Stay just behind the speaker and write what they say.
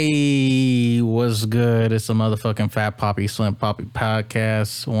Hey, what's good? It's a motherfucking Fat Poppy Slim Poppy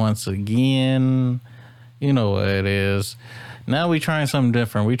podcast once again. You know what it is. Now we trying something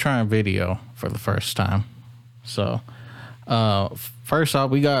different. We trying video for the first time. So, first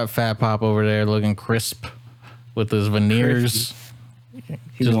off, we got Fat Pop over there looking crisp with his veneers.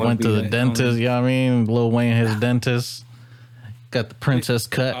 Just went to the dentist, you know what I mean? Lil Wayne, his dentist. Got the princess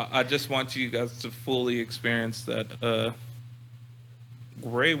cut. I just want you guys to fully experience that.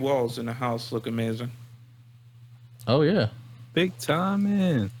 Gray walls in the house look amazing. Oh, yeah. Big time,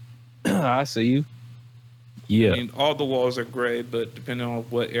 man. I see you. Yeah. I mean, all the walls are gray, but depending on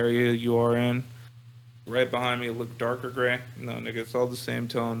what area you are in, right behind me it look darker gray. No, nigga, it's all the same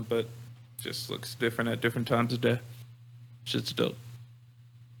tone, but just looks different at different times of day. Shit's dope.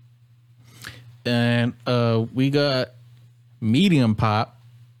 And we got Medium Pop.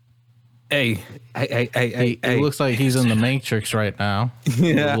 Hey. It looks like he's in the Matrix right now.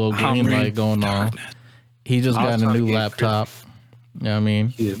 Yeah. A little green light going on. He just got a new laptop. You know what I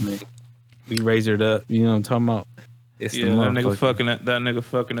mean? Yeah, man. We razored up. You know what I'm talking about? It's Yeah, that nigga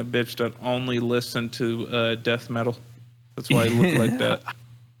fucking a bitch that only listened to death metal. That's why he looked like that.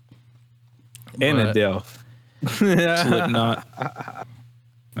 And Adele. Slipknot.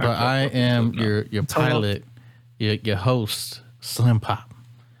 But I am your pilot, your host, Slim Pop.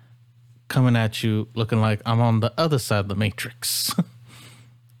 Coming at you looking like I'm on the other side of the Matrix.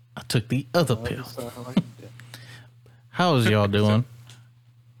 I took the other pill. How's y'all doing?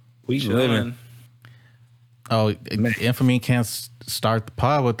 We living. Oh, Infamy can't start the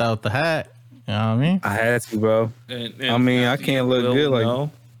pod without the hat. You know what I mean? I had to, bro. And I mean, I can't look good like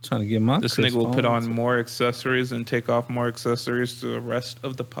trying to get my. This nigga will put on more accessories and take off more accessories to the rest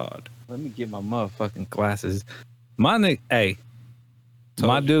of the pod. Let me get my motherfucking glasses. My nigga, hey.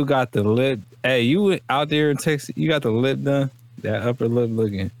 My dude got the lip. Hey, you went out there in Texas, you got the lip done? That upper lip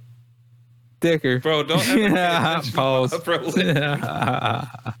looking thicker. Bro, don't ever pause. upper lip.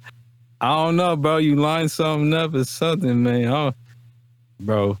 I don't know, bro. You lined something up or something, man. Oh,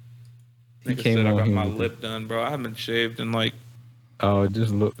 bro. Nigga said I got my lip done, bro. I haven't shaved in like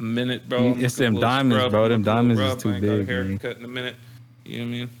just look a minute, bro. It's them diamonds, bro. Them diamonds is too big. I ain't got a haircut in a minute. You know what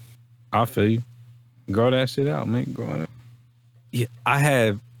I mean? I feel you. Grow that shit out, man. Grow it up. Yeah, I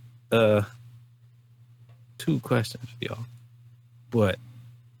have 2 questions for y'all. But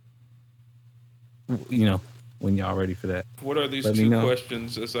you know, when y'all ready for that. What are these 2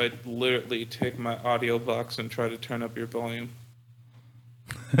 questions as I literally take my audio box and try to turn up your volume?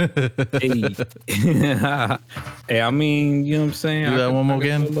 Hey. Hey, I mean, you know what I'm saying? Do that one more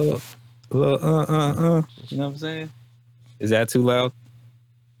again. You know what I'm saying? Is that too loud?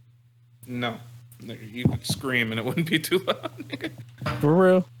 No. Nigga, you could scream and it wouldn't be too loud, nigga. For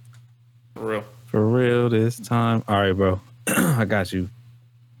real? For real. For real this time. All right, bro. I got you.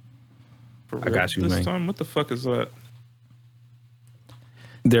 For real. I got you, this man. time? What the fuck is that?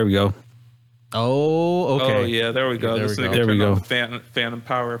 There we go. Oh, okay. Oh, yeah, there we go. There we go. Phantom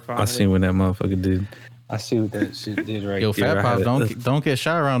power finally. I seen what that motherfucker did. I see what that shit did right Yo, there. Fat Pop, don't get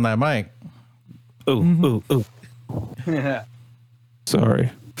shy around that mic. Ooh.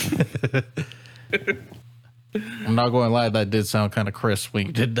 Sorry. I'm not going to lie, that did sound kind of crisp when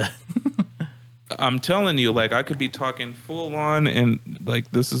you did that. I'm telling you, like, I could be talking full on and,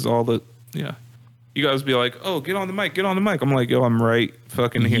 like, this is all the, yeah. You guys be like, oh, get on the mic. I'm like, yo, I'm right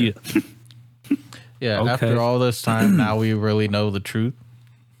fucking here. Yeah, Okay. After all this time, now we really know the truth.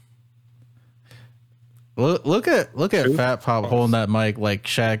 Look at Fat Pop holding that mic like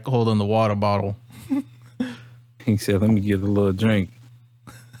Shaq holding the water bottle. He said, let me get a little drink.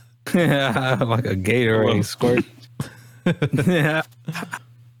 Like a Gatorade squirt.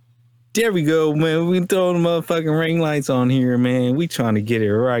 There we go, man. We throwing the motherfucking ring lights on here, man. We trying to get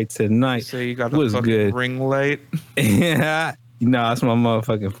it right tonight. So you got a fucking ring light? Yeah. It's my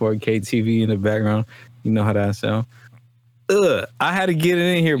motherfucking 4K TV in the background. You know how that sound. I had to get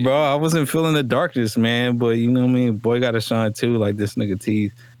it in here, bro. I wasn't feeling the darkness, man. But you know what I mean? Boy got to shine too, like this nigga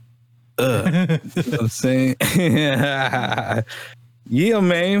teeth. You know what I'm saying? Yeah,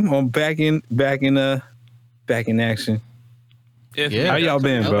 man. I'm back in action. How y'all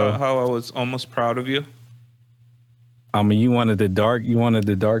been, bro? How I was almost proud of you. I mean, you wanted the dark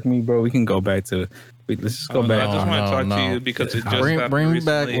me, bro. We can go back to. Let's just go back. I just want to talk to you because it just happened bring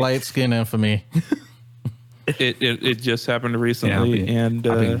recently. back light skin Infamy. It just happened recently, I've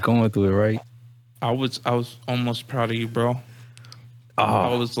been going through it, right? I was almost proud of you, bro. Oh,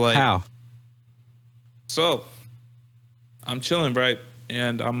 I was like, how? So, I'm chilling, right?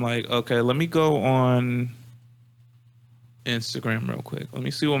 And I'm like, okay, let me go on Instagram real quick. Let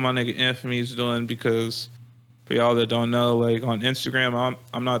me see what my nigga Infamy is doing because For y'all that don't know, like on Instagram,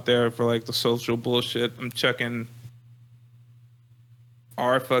 I'm not there for like the social bullshit. I'm checking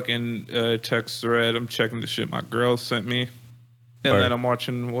our fucking text thread. I'm checking the shit my girl sent me, and then I'm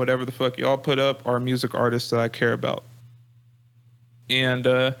watching whatever the fuck y'all put up, our music artists that I care about. And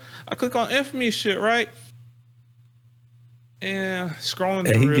I click on Infamy shit, right? And scrolling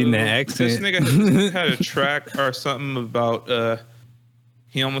through, he getting that accent. This nigga had a track or something about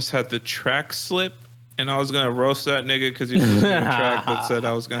he almost had the track slip, and I was gonna roast that nigga because he was in a track that said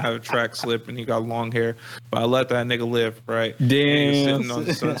I was gonna have a track slip, and he got long hair. But I let that nigga live, right? Damn. Sitting on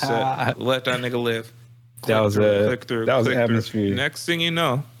the sunset, let that nigga live. That was atmosphere. Next thing you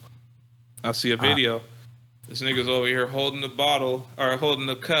know, I see a video. This nigga's over here holding the bottle or holding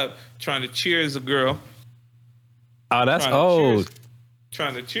the cup, trying to cheers a girl. Oh, that's old.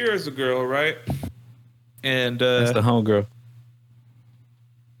 Trying to cheers a girl, right? And that's the homegirl.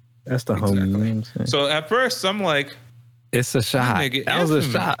 That's the homie. So at first, I'm like, it's a shot. That was a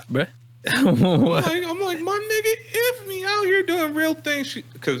shot, bro. I'm like, my nigga, Infamy out here doing real things.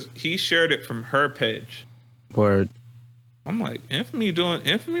 Because he shared it from her page. Word. I'm like, Infamy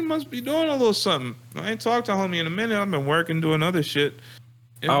must be doing a little something. I ain't talked to homie in a minute. I've been working, doing other shit.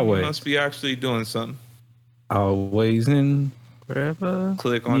 Infamy must be actually doing something. Always in forever.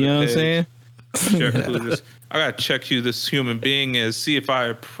 Click on you the know page. What I'm saying? Check who this. I gotta check who this human being is. See if I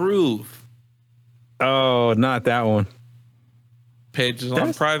approve. Oh, not that one. Page is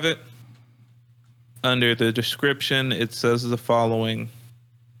on private. Under the description, it says the following.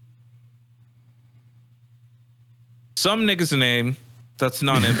 Some nigga's name that's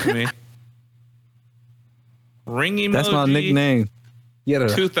not Infamy. Ring emoji. That's my nickname. Yeah.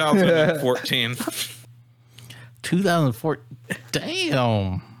 2014. 2004.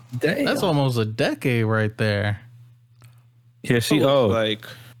 Damn. That's almost a decade right there. Yeah, she old. Like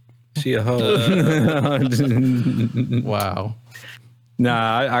she a hoe. Wow.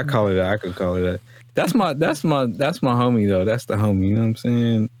 Nah, I call it that. I could call it that. That's my homie though. That's the homie. You know what I'm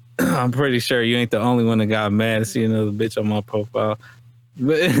saying? I'm pretty sure you ain't the only one that got mad to see another bitch on my profile.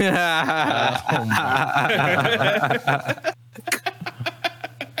 But you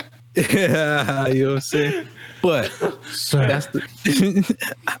know what I'm saying? But that's the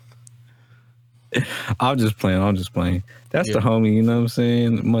I'm just playing. That's the homie, you know what I'm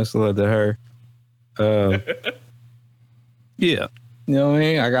saying? Much love to her. Yeah. You know what I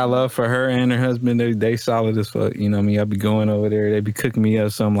mean? I got love for her and her husband. They solid as fuck. You know what I mean? I'll be going over there. They be cooking me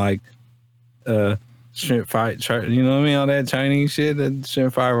up some like shrimp fried, you know what I mean? All that Chinese shit, that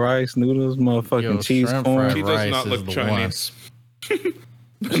shrimp fried rice, noodles, motherfucking cheese corn. She does not look Chinese.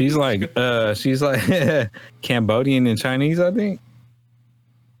 She's like Cambodian and Chinese, I think.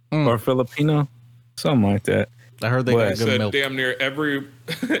 Or Filipino. Something like that. I heard they got good milk. Damn near every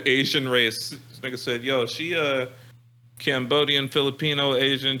Asian race. This nigga said, yo, she Cambodian, Filipino,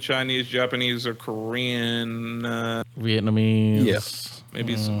 Asian, Chinese, Japanese, or Korean, Vietnamese. Yeah.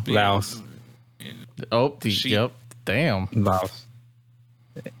 Maybe some Laos. Oh, yep. Damn. Laos.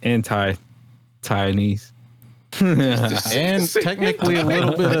 And Chinese. And technically a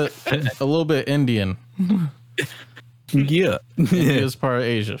little bit Indian. Yeah. India's part of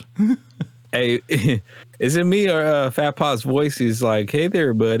Asia. Hey, is it me or Fat Pop's voice is like, hey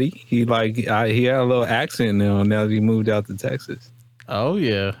there, buddy? He had a little accent now that he moved out to Texas. Oh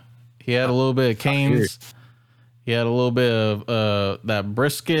yeah. He had a little bit of Cane's. He had a little bit of that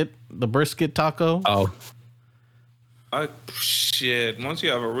brisket, the brisket taco. Oh. Shit. Once you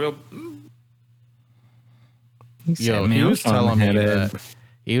have a real he was telling me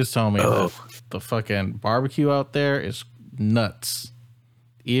that the fucking barbecue out there is nuts.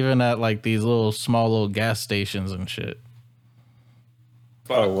 Even at like these small little gas stations and shit.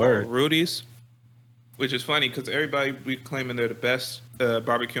 Word. Rudy's, which is funny because everybody be claiming they're the best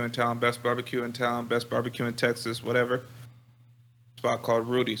barbecue in town, best barbecue in town, best barbecue in Texas, whatever. Spot called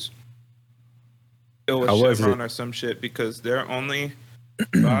Rudy's. It was Chevron or some shit because they're only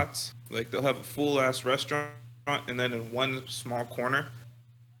spots, like they'll have a full ass restaurant and then in one small corner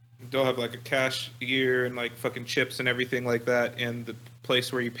they'll have like a cashier and like fucking chips and everything like that in the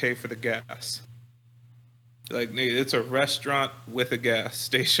place where you pay for the gas. Like it's a restaurant with a gas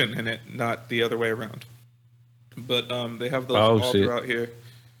station in it, not the other way around. But they have those all throughout here.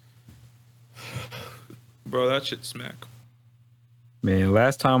 Bro, that shit smack. Man,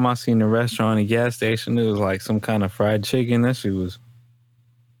 last time I seen a restaurant and gas station, it was like some kind of fried chicken. That shit was.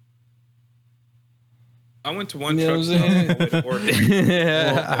 I went to one truck stop.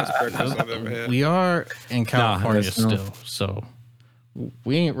 We are in California still, so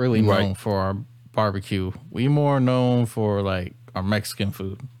we ain't really known for our barbecue. We more known for like our Mexican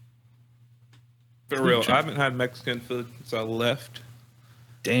food. For real, I haven't had Mexican food since I left.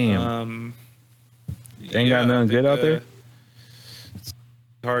 Damn. They ain't got nothing good out there? It's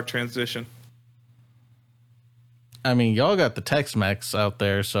a hard transition. I mean, y'all got the Tex-Mex out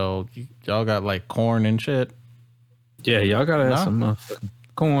there, so y'all got like corn and shit. Yeah, y'all gotta have some motherfucking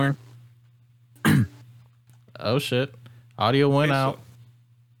corn. Oh shit! Audio went out.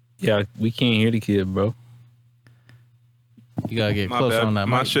 Yeah, we can't hear the kid, bro. You gotta get My close bad. on that.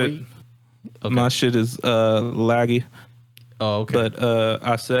 My mic. shit. Okay. My shit is laggy. Oh, okay. But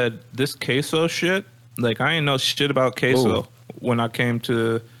I said this queso shit. Like I ain't know shit about queso when I came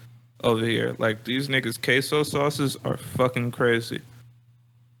to over here. Like these niggas queso sauces are fucking crazy.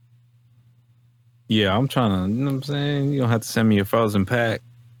 Yeah, I'm trying to, you know what I'm saying? You don't have to send me a frozen pack.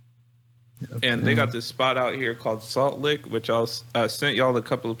 And they got this spot out here called Salt Lick, which I sent y'all a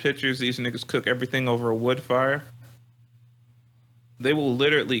couple of pictures. These niggas cook everything over a wood fire. They will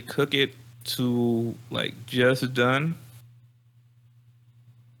literally cook it to like just done,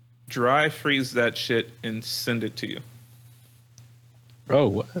 dry freeze that shit and send it to you. Bro,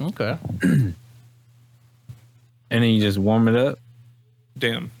 what? Okay. And then you just warm it up?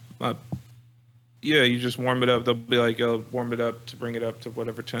 Damn. Yeah, you just warm it up. They'll be like, yo, warm it up to bring it up to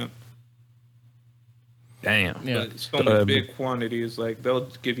whatever temp. Damn. Yeah. But it's only big quantities. Like they'll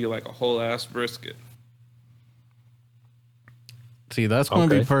give you like a whole ass brisket. See, that's going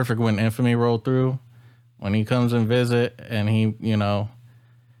to be perfect when Infamy rolled through. When he comes and visit and he, you know,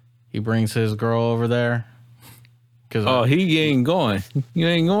 he brings his girl over there. He ain't going. You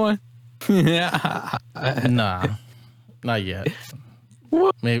ain't going? Nah, not yet.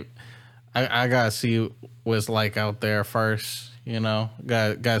 What? Maybe I gotta see what it's like out there first. You know,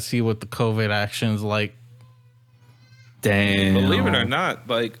 gotta see what the COVID action's like. Damn. Believe it or not,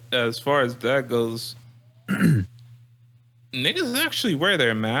 like as far as that goes, niggas actually wear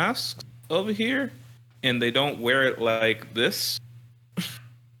their masks over here, and they don't wear it like this.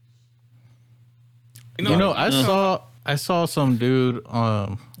 You know, I saw some dude,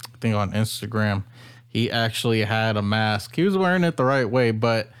 I think on Instagram. He actually had a mask. He was wearing it the right way,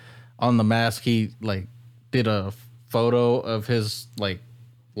 but on the mask, he like did a photo of his like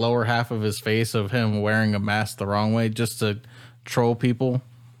lower half of his face of him wearing a mask the wrong way, just to troll people.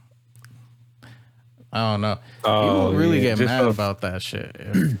 I don't know. People really get mad about that shit.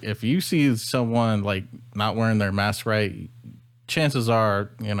 If you see someone like not wearing their mask right, chances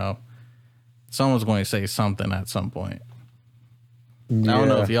are, you know, someone's going to say something at some point. Yeah. I don't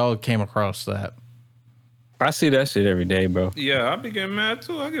know if y'all came across that. I see that shit every day, bro. Yeah, I be getting mad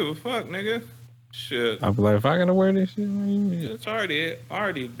too. I give a fuck, nigga. Shit. I be like, if I gotta wear this shit, it's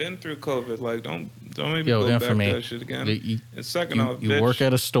already been through COVID. Like, don't maybe go back to that shit again. And second off, you work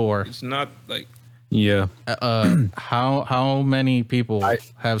at a store. It's not like how many people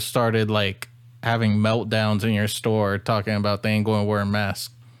have started like having meltdowns in your store talking about they ain't going to wear a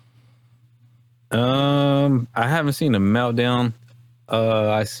mask? I haven't seen a meltdown.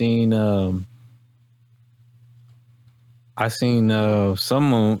 I seen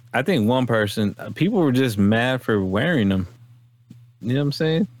someone, I think one person, people were just mad for wearing them. You know what I'm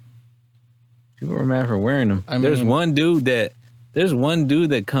saying? People were mad for wearing them. There's one dude that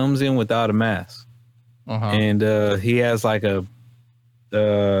comes in without a mask. And he has like a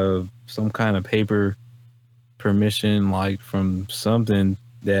some kind of paper permission, like from something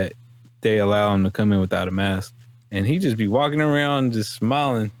that they allow him to come in without a mask. And he just be walking around just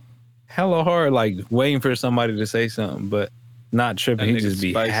smiling hella hard, like waiting for somebody to say something, but not tripping. He just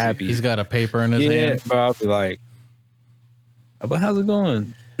be happy. He's got a paper in his hand. Yeah, bro. I'll be like, but how's it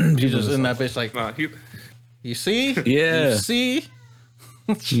going? He's just in that bitch like, you see? Yeah. You see?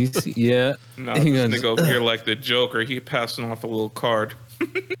 You see? Yeah. No, this nigga over here like the Joker. He passing off a little card.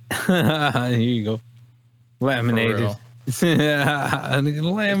 Here you go. Laminated.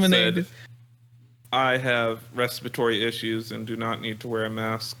 Laminated. I have respiratory issues and do not need to wear a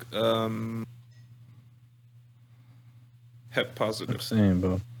mask. Hep positive. I'm saying,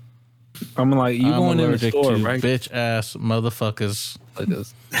 bro. I'm like, you going in the store, right? Bitch ass motherfuckers. Like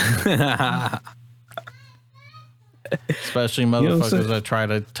this. Especially motherfuckers that try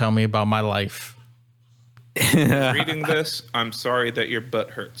to tell me about my life. Reading this, I'm sorry that your butt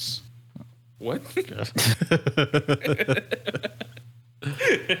hurts. What?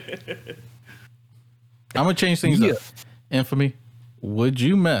 I'm gonna change things up. Infamy, would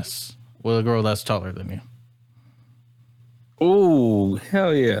you mess with a girl that's taller than you? Oh,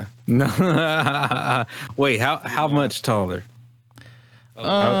 hell yeah. No. Wait, how much taller?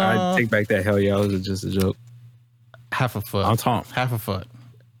 I take back that hell yeah. It was just a joke. Half a foot. I'm tall. Half a foot.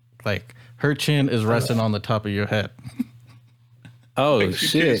 Like her chin is resting on the top of your head. Oh Like, she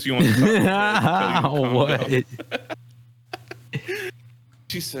shit! kissed you on the top of the head to tell you to calm What? down.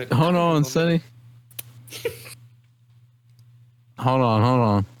 She said, Hold "Calm on, down." Sonny. Hold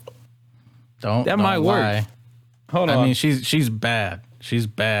on. Don't That might work. lie. Hold I on. mean, she's bad. She's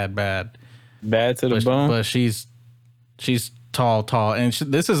bad. Bad to the bone. But she's tall, and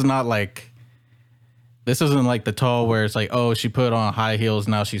this is not like, this isn't like the tall where it's like, oh, she put on high heels,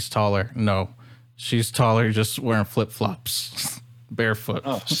 now she's taller. No, she's taller, just wearing flip flops, barefoot.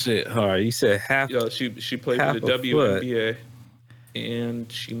 Oh shit! All right, you said half. Yo, she played Half for the a foot. WNBA,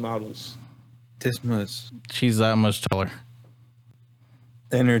 and she models. This much, She's that much taller.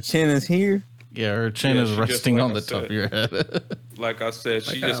 and her chin is here. Yeah, her chin Yeah, is she just, resting like on I the top said- of your head. Like I said,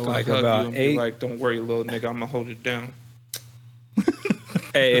 she I just got, gonna like, hug about you and 8. be like, "Don't worry, little nigga, I'm gonna hold it down."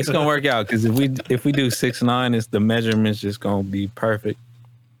 Hey, it's gonna work out because if we do 6'9", it's the measurements just gonna be perfect.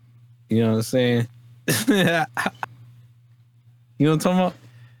 You know what I'm saying? You know what I'm talking about?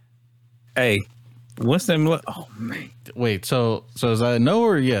 Hey, what's them? Oh man, Wait, so is that a no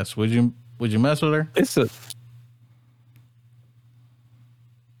or yes? Would you mess with her? it's a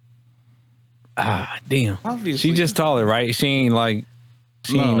damn. Obviously, She just taller, right? She ain't like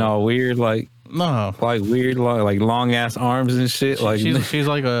ain't No. all weird like No, weird like long ass arms and shit. Like she's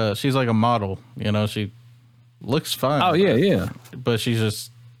like a model. You know, she looks fine. oh yeah. but she's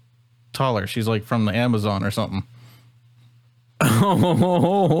just taller. She's like from the Amazon or something.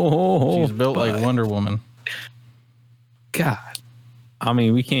 She's built like Wonder Woman. God. I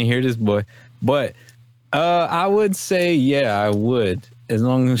mean, we can't hear this boy, but I would say yeah, I would. As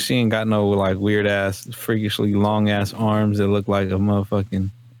long as she ain't got no like weird ass, freakishly long ass arms that look like a motherfucking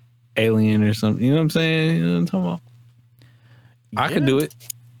alien or something. You know what I'm saying? You know what I'm talking about? I could do it.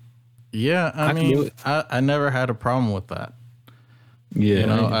 Yeah, I I can do mean, it. I never had a problem with that. Yeah. You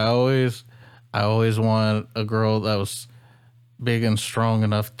know, I always wanted a girl that was big and strong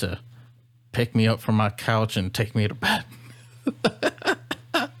enough to pick me up from my couch and take me to bed.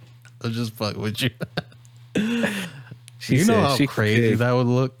 I'll just fuck with you. she You know said how she crazy could. that would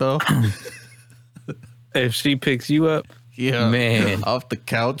look, though. If she picks you up, Yeah, Man. off the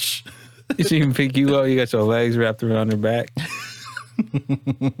couch. she can pick you up. You got your legs wrapped around her back.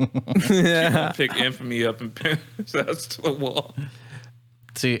 I'll pick Infamy up and pin his ass to the wall.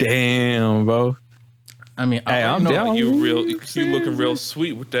 See, Damn, bro. I mean, Hey, I I'm know down. You looking real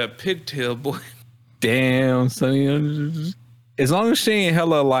sweet with that pigtail, boy. Damn, son. As long as she ain't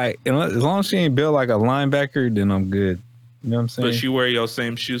hella like, as long as she ain't built like a linebacker, then I'm good. You know what I'm saying? But she wear your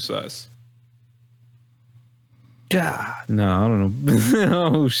same shoe size. God, no, I don't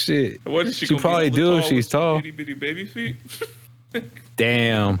know. Oh shit. What is she? She gonna be probably hella do if tall she's with some tall. Itty bitty baby feet.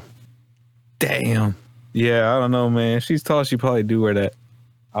 Damn. Yeah, I don't know, man. If she's tall, she probably do wear that.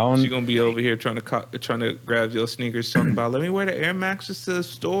 I She don't. gonna be over here trying to grab your sneakers, talking about, let me wear the Air Maxes to the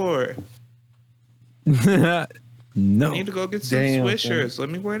store. No. I need to go get some Damn, Swishers. Let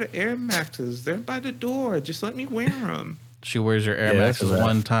me wear the Air Maxes. They're by the door. Just let me wear them. she wears your Air Yeah, that's Maxes a wrap.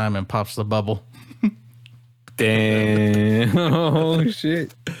 one time and pops the bubble. Damn. Oh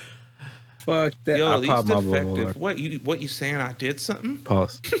shit. Fuck that. Yo, I these popped my defective. bubble. What you saying? I did something?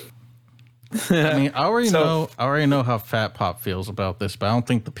 Pause. I mean, I already So- know how Fat Pop feels about this, but I don't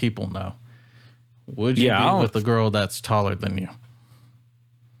think the people know. Would you Yeah, I be don't- with a girl that's taller than you?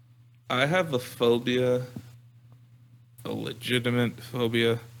 I have a phobia, a legitimate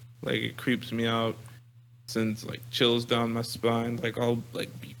phobia. Like, it creeps me out, sends like chills down my spine. Like, I'll like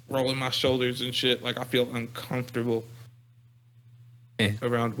be rolling my shoulders and shit. Like, I feel uncomfortable Eh.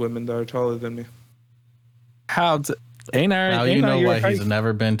 around women that are taller than me. How to, ain't I? Now ain't you know I your why he's height?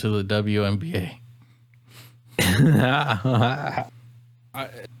 never been to the WNBA.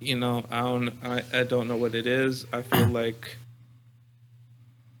 I don't know what it is. I feel like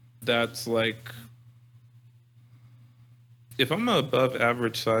that's like, if I'm an above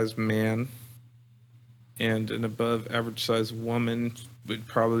average sized man and an above average sized woman would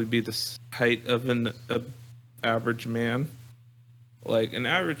probably be the height of an average man. Like, an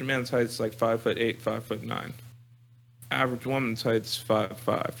average man's height's like 5'8", 5'9". Average woman's height's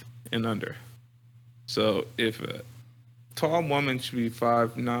 5'5" and under. So if a tall woman should be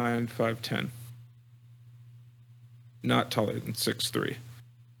 5'9", 5'10", not taller than 6'3".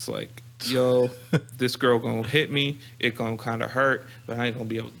 It's like, yo, this girl gonna hit me. It gonna kind of hurt, but I ain't gonna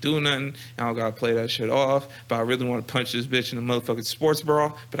be able to do nothing. I don't gotta play that shit off. But I really want to punch this bitch in a motherfucking sports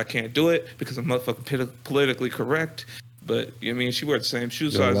bra, but I can't do it because I'm motherfucking politically correct. But I mean, she wears the same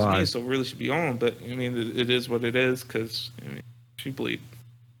shoe size as me, lying. so it really should be on. But I mean, it is what it is because she bleed.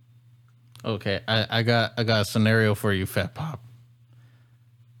 Okay, I got a scenario for you, Fat Pop.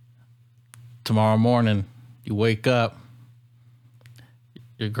 Tomorrow morning, you wake up,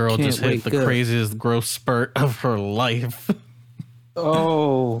 Your girl Can't just hit wake the up. craziest growth spurt of her life.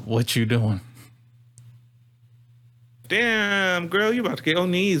 Oh. What you doing? Damn, girl, you about to get your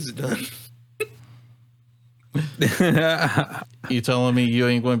knees done. You telling me you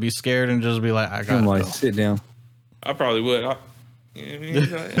ain't going to be scared and just be like, I got I'm to like, go. sit down. I probably would. You know what I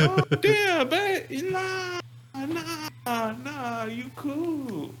mean? Like, oh, damn, babe. Nah, you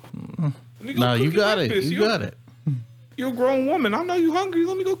cool. Let me go Nah, cook you got it. breakfast. You got it. You're a grown woman. I know you hungry.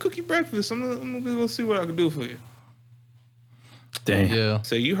 Let me go cook you breakfast. I'm gonna go see what I can do for you. Damn. Yeah.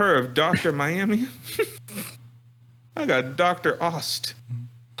 So you heard of Dr. Miami? I got Dr. Ost.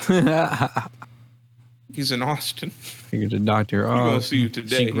 He's in Austin. Figured the doctor. We're gonna Oh, see you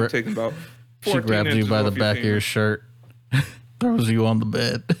today. gra- He's taking about She 14 grabs you inches by the off back of your penis. shirt, throws you on the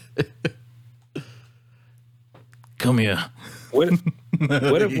bed. Come here. what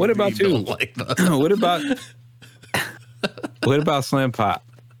about You you? don't like that. what about Slim Pop?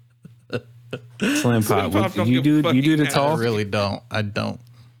 Slim Pop. Pop don't You give a do the fucking I talk? really don't. I don't.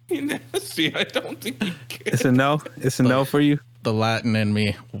 See, I don't think he cares. It's a no. It's a no for you. The Latin in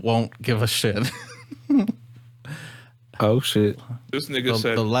me won't give a shit. Oh shit. This nigga The,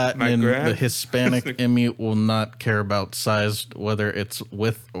 said the Latin my and the grand- Hispanic in me will not care about size, whether it's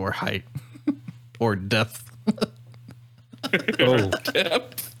width or height or depth. Oh.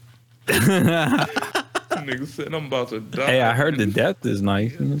 depth. Nigga said I'm about to die. Hey, I heard the depth is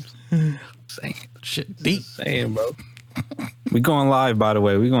nice. You know what I'm saying, Shit, deep. bro. We going live, by the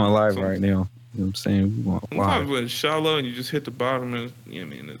way. We going live right now. You know what I'm saying? We going Sometimes live. when it's shallow and you just hit the bottom and you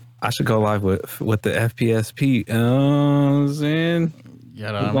know what I mean. I should go live with the FPSP. You know what I'm saying? You know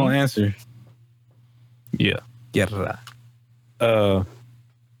Who's what I gonna mean? answer? Yeah. Yeah. All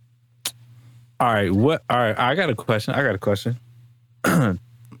right. What? All right. I got a question.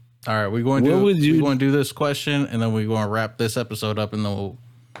 All right, we're going What would you- we're going to do this question, and then we're going to wrap this episode up, and then we'll,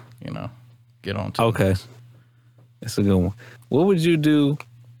 get on to Okay. That's a good one. What would you do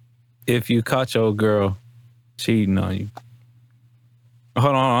if you caught your girl cheating on you?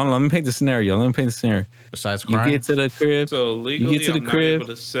 Hold on. Let me paint the scenario. besides You crying. get to the crib. So legally, to the I'm crib. not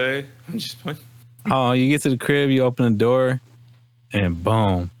able to say. I'm just playing. Oh, you get to the crib. You open the door, and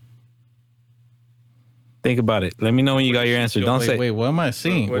boom. Think about it. Let me know when you got your answer. Don't say. Wait, what am I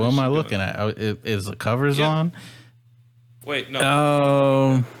seeing? What What is am she I doing? looking at? Is the covers Yeah. on? Wait,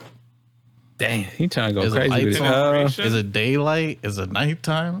 no. Damn, he trying to go Is it crazy. lights with on? it. Is it daylight? Is it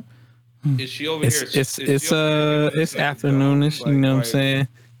nighttime? Is she over here? It's afternoonish. You know what I'm saying?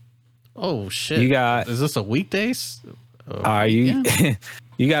 Oh shit! You got- Is this a weekdays? Are you?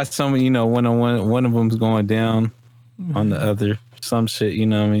 You got some. One on one. One of them's going down on the other. Some shit. You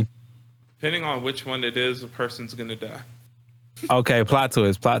know what I mean? Depending on which one it is, the person's gonna die. Okay. Plot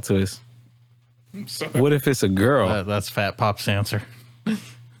twist. I'm sorry. What if it's a girl? That's Fat Pop's answer.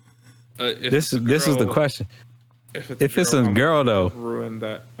 This is the question. If it's a girl, though. ruin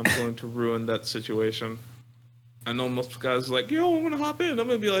that. I'm going to ruin that situation. I know most guys are like, yo, I'm gonna hop in. I'm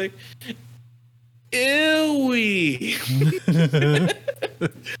gonna be like, ew,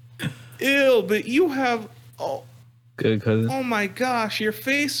 ew, but you have, Good cousin. oh my gosh, your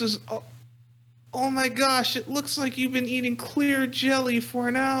face is, oh my gosh, it looks like you've been eating clear jelly for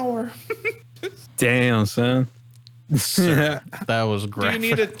an hour. Damn, son. That was Do you graphic.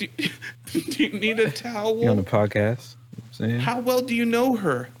 need do you need a towel? You on the podcast? You know what I'm saying? How well do you know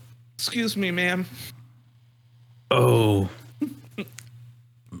her? Excuse me, ma'am. Oh,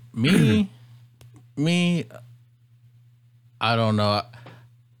 me, I don't know.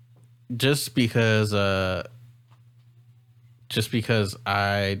 Just because I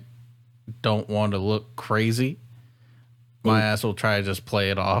don't want to look crazy, my ass will try to just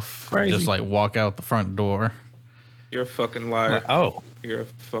play it off. Crazy. Just like walk out the front door. You're a fucking liar. oh. You're a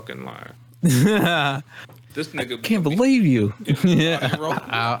fucking liar. Can't This nigga believe you. Yeah.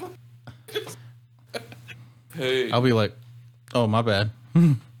 I'll, Hey. I'll be like, oh, my bad.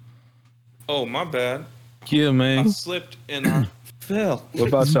 Oh, my bad. Yeah, I man. slipped and I fell. What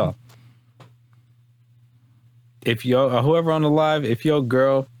about y'all? If whoever on the live, if your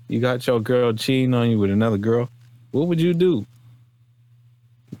girl, you got your girl cheating on you with another girl, what would you do?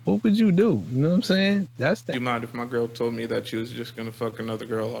 What would you do? You know what I'm saying? That's Do you that. mind if my girl told me that she was just gonna fuck another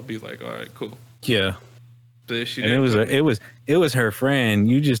girl? I'll be like, all right, cool. Yeah. But if she And didn't, it was her friend.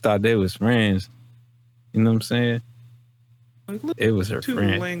 You just thought they was friends. You know what I'm saying? like, look, It was her two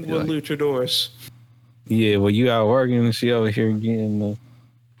friend. lingua Like, luchadors. yeah, well, you out working and she over here getting the.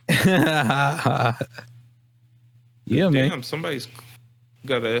 Yeah, man. Damn, somebody's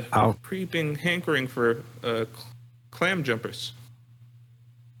got a Ow. creeping hankering for clam jumpers.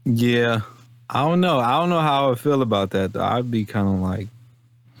 Yeah. I don't know. I don't know how I feel about that, though. I'd be kind of like,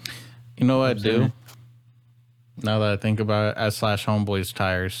 You know what I'd I'm do? saying? Now that I think about it, I'd slash Homeboy's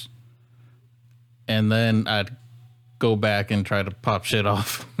tires. And then I'd go back and try to pop shit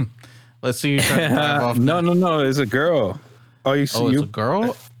off. Let's see you try to drive off. No. It's a girl. Oh, you see? Oh, it's a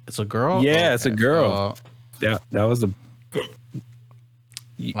girl? It's a girl? Yeah, it's a girl. Uh, That was the.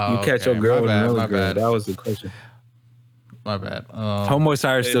 You catch okay. your girl My with bad, another my girl. bad. That was the question. my bad. Homeboy's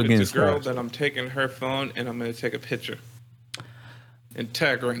tires still If getting it's a girl, scratched. then I'm taking her phone and I'm gonna take a picture and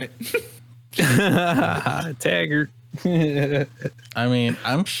tag her in it. Tag her. I mean,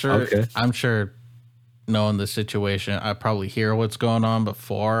 I'm sure. Okay. I'm sure. Knowing the situation, I probably hear what's going on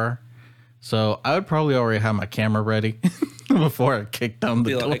before, so I would probably already have my camera ready before I kick down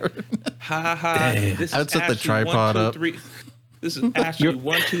the Be door. like, ha ha. Damn. This I'd is set the Ashley tripod 1, 2, up. 3. This is Ashley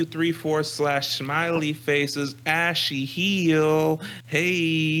 1, 2, 3, 4 / smiley faces. Ashy heel.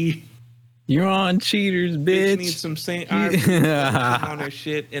 Hey. You're on cheaters, Bitch needs bitch. some St. Ivory on her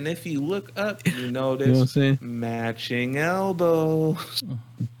shit. And if you look up, you notice You know what I'm saying? matching elbows.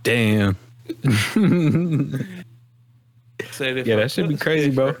 Damn. Said if Yeah, her that should be foot- crazy,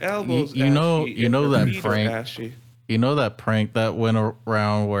 if bro. her elbows You know- ashy, you if know her that feet are prank. ashy. You know that prank that went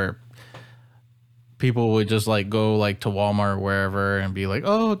around where people would just like go like to Walmart or wherever and be like,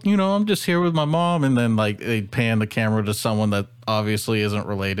 oh, I'm just here with my mom, and then like they'd pan the camera to someone that obviously isn't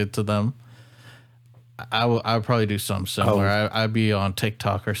related to them. I would probably do something similar. I'd be on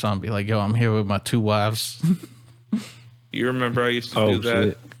TikTok or something, be like, yo, I'm here with my 2 wives. You remember I used to Oh, do that?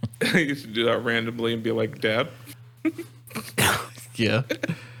 shit. I used to do that randomly and be like, Dad. Yeah.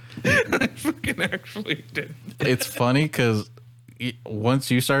 I fucking actually did. It's funny because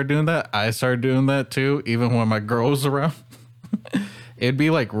once you start doing that, I started doing that too, even when my girl was around. It'd be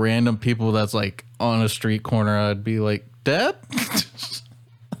like random people that's like on a street corner. I'd be like, Dad?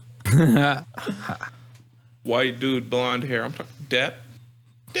 White dude, blonde hair. I'm talking, Dad?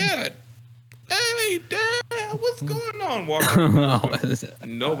 Dad? Hey, Dad, what's going on?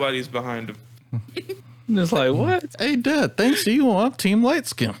 Walking. Nobody's behind him. Just like, what? Hey, Dad, thanks to you, I'm Team Light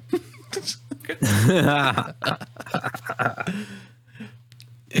Skin.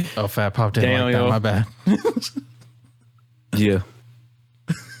 Oh, Fat Pop didn't Damn, like that. yo. My bad. Yeah.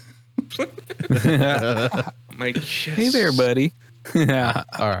 My chest. Hey there, buddy. All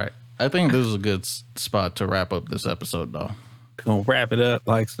right. I think this is a good spot to wrap up this episode, though. Gonna wrap it up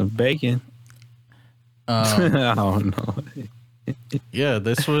like some bacon. Oh no. Yeah,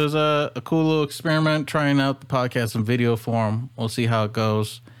 this was a cool little experiment trying out the podcast in video form. We'll see how it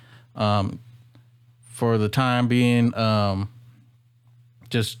goes. For the time being,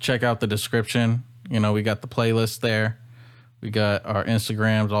 just check out the description. We got the playlist there. We got our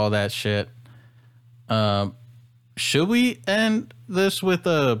Instagrams, all that shit. Should we end this with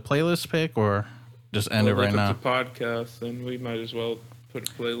a playlist pick or just end it right now? If it's a podcast, then we might as well put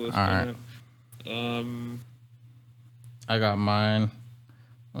a playlist All in right. it. I got mine.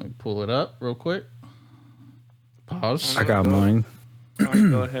 Let me pull it up real quick. Pause. I got mine. I'll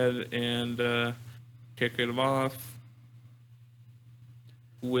go ahead and kick it off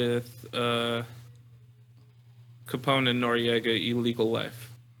with Capone and Noriega, Illegal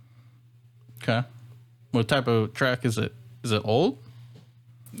Life. Okay. What type of track is it? Is it old?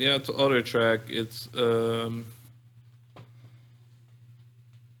 Yeah, it's an older track. It's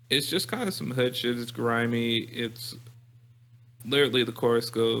just kind of some hood shit. It's grimy. It's literally the chorus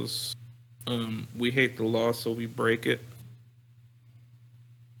goes, "We hate the law, so we break it."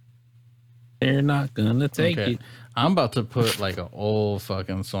 They're not gonna take Okay. it. I'm about to put like an old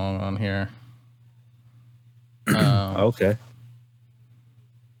fucking song on here. Um, Okay.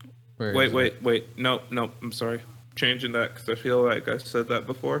 where Wait, is wait, wait. No, I'm sorry. Changing that because I feel like I said that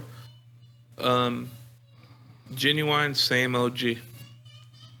before. Genuine, same OG. it?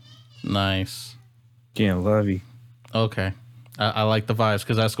 Nice. Can't love you. Okay. I like the vibes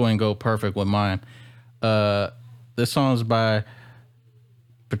because that's going to go perfect with mine. This song is by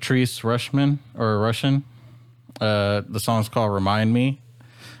Patrice Rushman or Russian. The song's called Remind Me.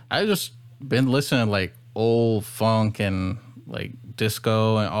 I just been listening to like old funk and like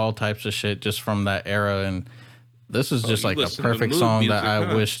disco and all types of shit just from that era, and this is just you like a listen to perfect mood song music, that I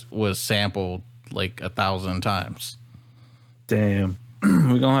huh? wish was sampled like 1,000 times. Damn.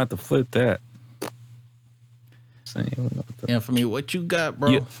 We're gonna have to flip that. Same. And for me, what you got, bro?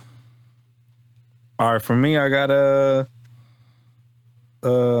 Yeah. All right, for me, I got a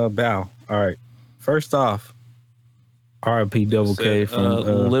bow. All right. First off, R.I.P. Double K from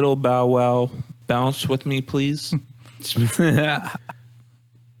Little Bow Wow, bounce with me, please. This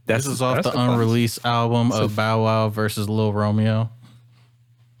is off the unreleased album of Bow Wow versus Lil Romeo.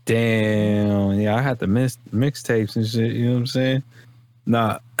 Damn. Yeah, I had to miss mixtapes and shit. You know what I'm saying?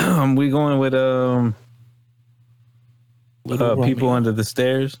 Nah, we going with Little People Romeo. Under the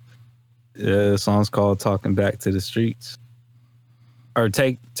Stairs. The song's called "Talking Back to the Streets," or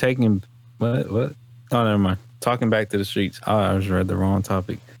taking what? Oh, never mind. Talking Back to the Streets. Oh, I just read the wrong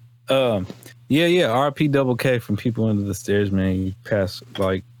topic. Yeah. RP Double K from People Under the Stairs, man. He passed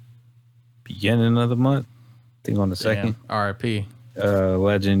like beginning of the month. I think on the second. RIP.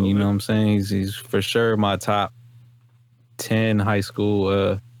 Legend. You know what I'm saying? He's for sure my top 10 high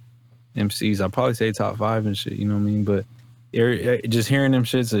school MCs. I'd probably say top 5 and shit. You know what I mean? But just hearing them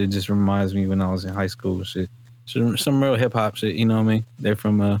shits, it just reminds me when I was in high school and shit. Some real hip hop shit. You know what I mean? They're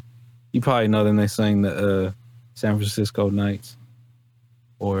from you probably know them. They sang the San Francisco Nights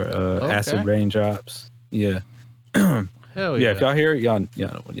or Acid Raindrops. Yeah. Hell yeah. Yeah, if y'all hear it, y'all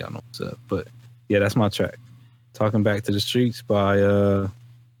know what's up. But yeah, that's my track. Talking Back to the Streets by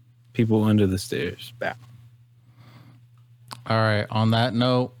People Under the Stairs. Bow. All right. On that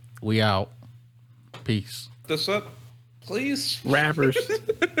note, we out. Peace. This up, please. Rappers.